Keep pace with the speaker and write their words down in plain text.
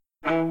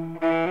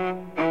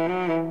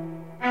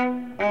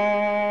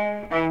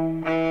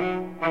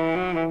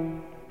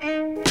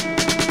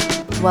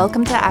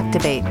Welcome to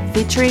Activate,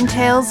 featuring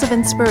tales of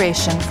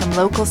inspiration from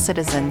local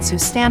citizens who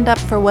stand up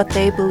for what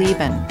they believe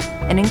in,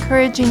 and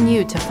encouraging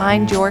you to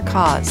find your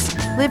cause,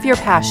 live your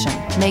passion,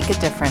 make a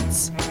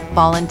difference.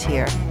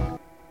 Volunteer.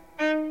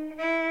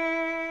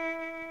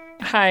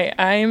 Hi,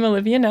 I'm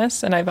Olivia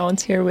Ness, and I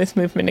volunteer with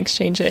Movement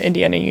Exchange at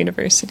Indiana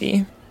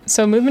University.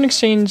 So Movement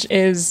Exchange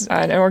is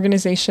an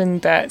organization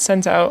that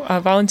sends out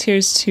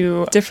volunteers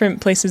to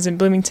different places in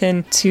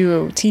Bloomington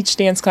to teach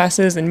dance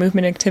classes and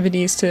movement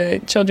activities to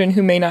children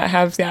who may not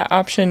have that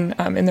option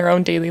in their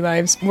own daily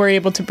lives. We're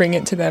able to bring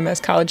it to them as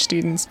college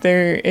students.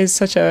 There is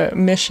such a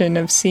mission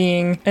of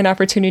seeing an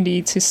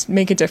opportunity to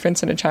make a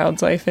difference in a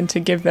child's life and to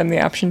give them the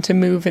option to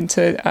move and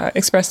to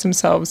express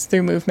themselves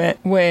through movement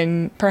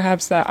when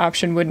perhaps that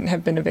option wouldn't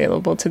have been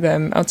available to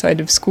them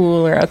outside of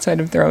school or outside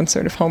of their own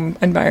sort of home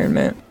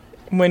environment.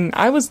 When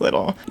I was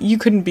little, you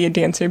couldn't be a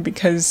dancer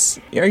because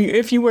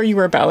if you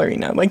were a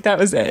ballerina. Like, that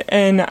was it.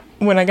 And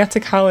when I got to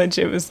college,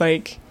 it was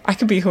like, I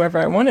could be whoever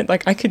I wanted.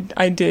 Like, I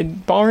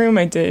did ballroom,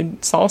 I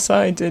did salsa,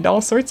 I did all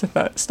sorts of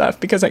stuff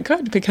because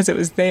it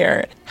was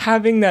there.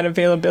 Having that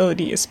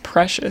availability is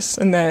precious,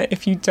 and that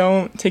if you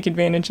don't take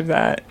advantage of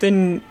that,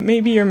 then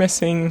maybe you're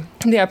missing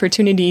the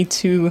opportunity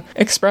to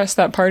express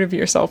that part of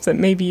yourself that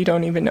maybe you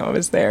don't even know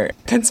is there.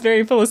 That's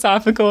very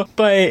philosophical,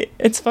 but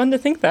it's fun to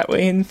think that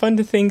way, and fun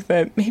to think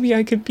that maybe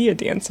I could be a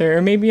dancer,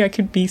 or maybe I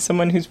could be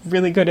someone who's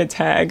really good at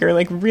tag, or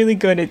like really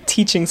good at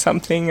teaching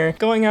something, or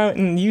going out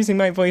and using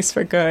my voice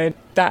for good.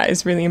 That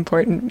is really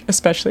important,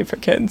 especially for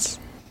kids.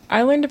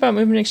 I learned about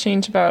Movement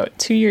Exchange about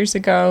 2 years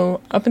ago.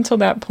 Up until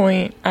that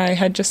point, I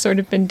had just sort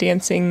of been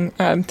dancing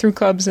through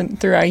clubs and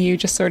through IU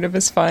just sort of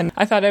as fun.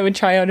 I thought I would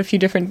try out a few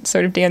different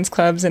sort of dance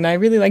clubs, and I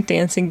really liked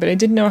dancing, but I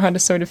didn't know how to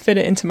sort of fit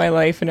it into my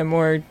life in a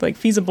more like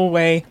feasible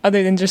way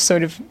other than just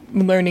sort of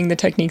learning the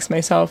techniques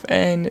myself.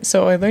 And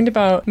so I learned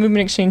about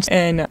Movement Exchange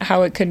and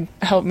how it could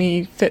help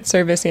me fit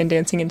service and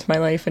dancing into my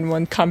life in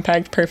one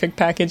compact, perfect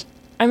package.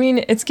 I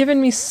mean, it's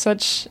given me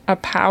such a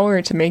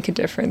power to make a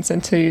difference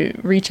and to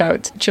reach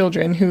out to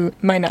children who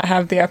might not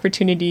have the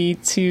opportunity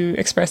to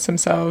express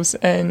themselves,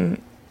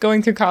 and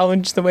going through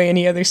college the way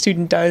any other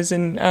student does,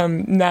 and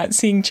not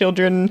seeing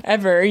children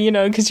ever,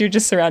 because you're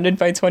just surrounded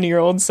by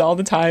 20-year-olds all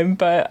the time,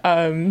 but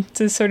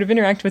to sort of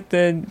interact with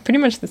pretty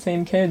much the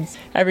same kids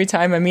every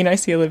time. I mean, I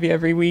see Olivia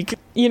every week.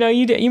 You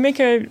make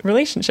a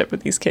relationship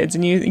with these kids,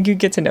 and you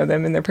get to know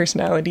them and their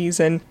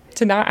personalities, and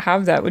to not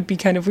have that would be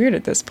kind of weird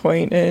at this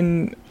point.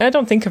 And I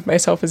don't think of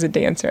myself as a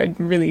dancer. I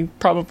really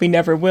probably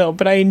never will,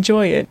 but I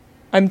enjoy it.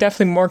 I'm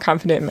definitely more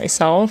confident in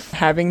myself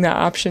having that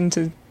option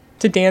to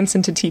dance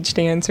and to teach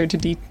dance or to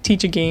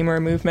teach a game or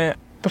a movement.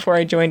 Before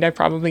I joined, I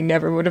probably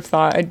never would have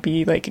thought I'd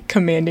be like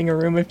commanding a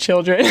room of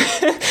children.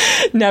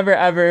 Never,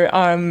 ever.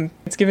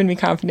 It's given me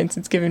confidence.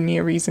 It's given me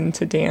a reason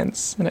to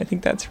dance. And I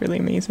think that's really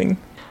amazing.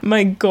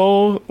 My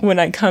goal when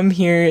I come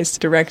here is to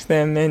direct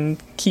them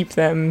and keep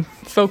them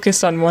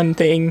focused on one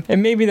thing.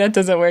 And maybe that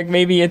doesn't work,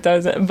 maybe it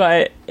doesn't.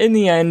 But in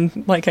the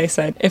end, like I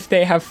said, if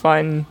they have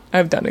fun,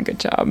 I've done a good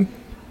job.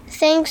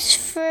 Thanks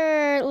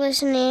for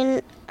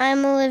listening.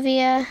 I'm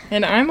Olivia.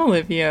 And I'm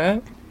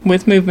Olivia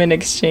with Movement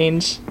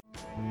Exchange.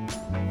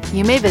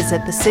 You may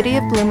visit the City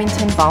of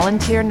Bloomington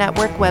Volunteer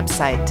Network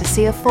website to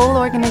see a full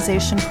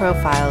organization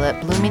profile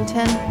at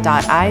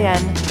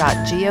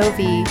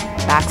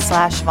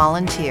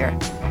bloomington.in.gov/volunteer.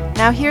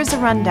 Now here's a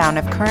rundown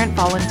of current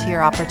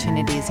volunteer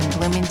opportunities in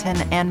Bloomington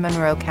and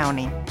Monroe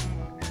County.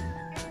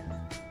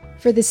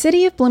 For the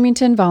City of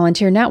Bloomington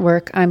Volunteer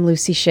Network, I'm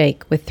Lucy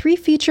Shake with 3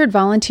 featured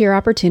volunteer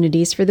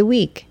opportunities for the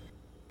week.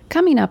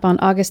 Coming up on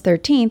August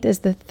 13th is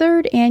the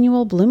 3rd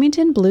annual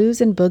Bloomington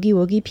Blues and Boogie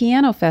Woogie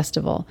Piano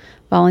Festival.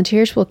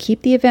 Volunteers will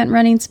keep the event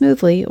running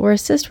smoothly or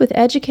assist with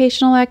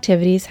educational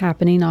activities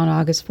happening on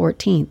August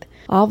 14th.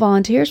 All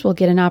volunteers will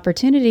get an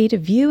opportunity to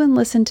view and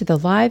listen to the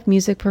live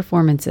music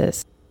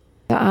performances.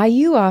 The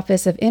IU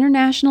Office of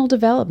International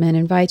Development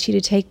invites you to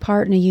take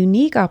part in a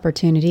unique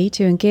opportunity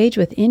to engage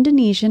with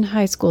Indonesian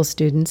high school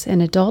students and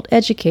adult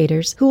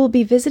educators who will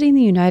be visiting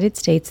the United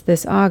States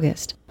this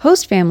August.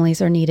 Host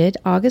families are needed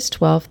August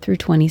 12th through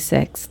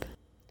 26th.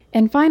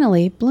 And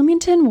finally,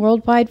 Bloomington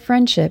Worldwide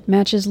Friendship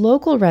matches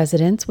local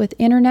residents with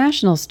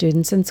international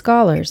students and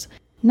scholars,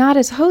 not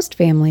as host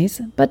families,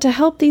 but to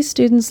help these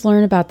students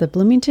learn about the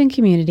Bloomington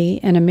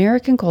community and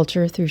American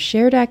culture through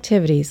shared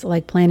activities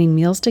like planning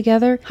meals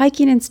together,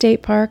 hiking in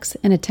state parks,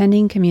 and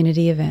attending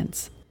community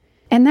events.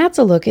 And that's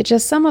a look at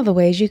just some of the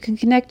ways you can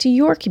connect to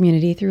your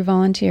community through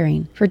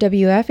volunteering. For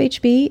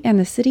WFHB and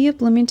the City of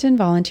Bloomington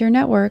Volunteer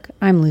Network,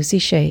 I'm Lucy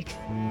Shake.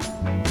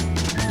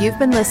 You've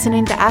been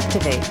listening to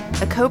Activate,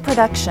 a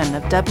co-production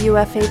of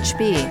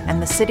WFHB and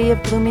the City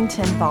of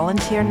Bloomington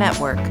Volunteer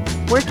Network,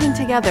 working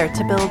together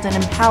to build an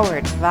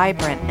empowered,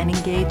 vibrant, and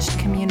engaged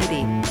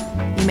community.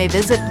 You may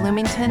visit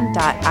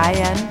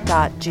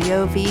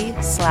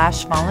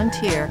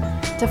bloomington.in.gov/volunteer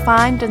to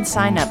find and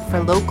sign up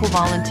for local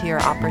volunteer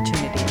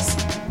opportunities.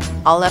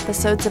 All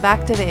episodes of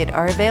Activate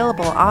are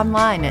available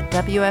online at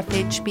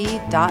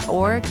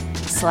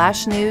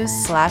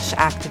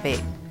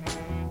wfhb.org/news/activate.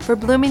 For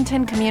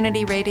Bloomington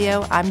Community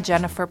Radio, I'm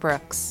Jennifer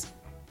Brooks.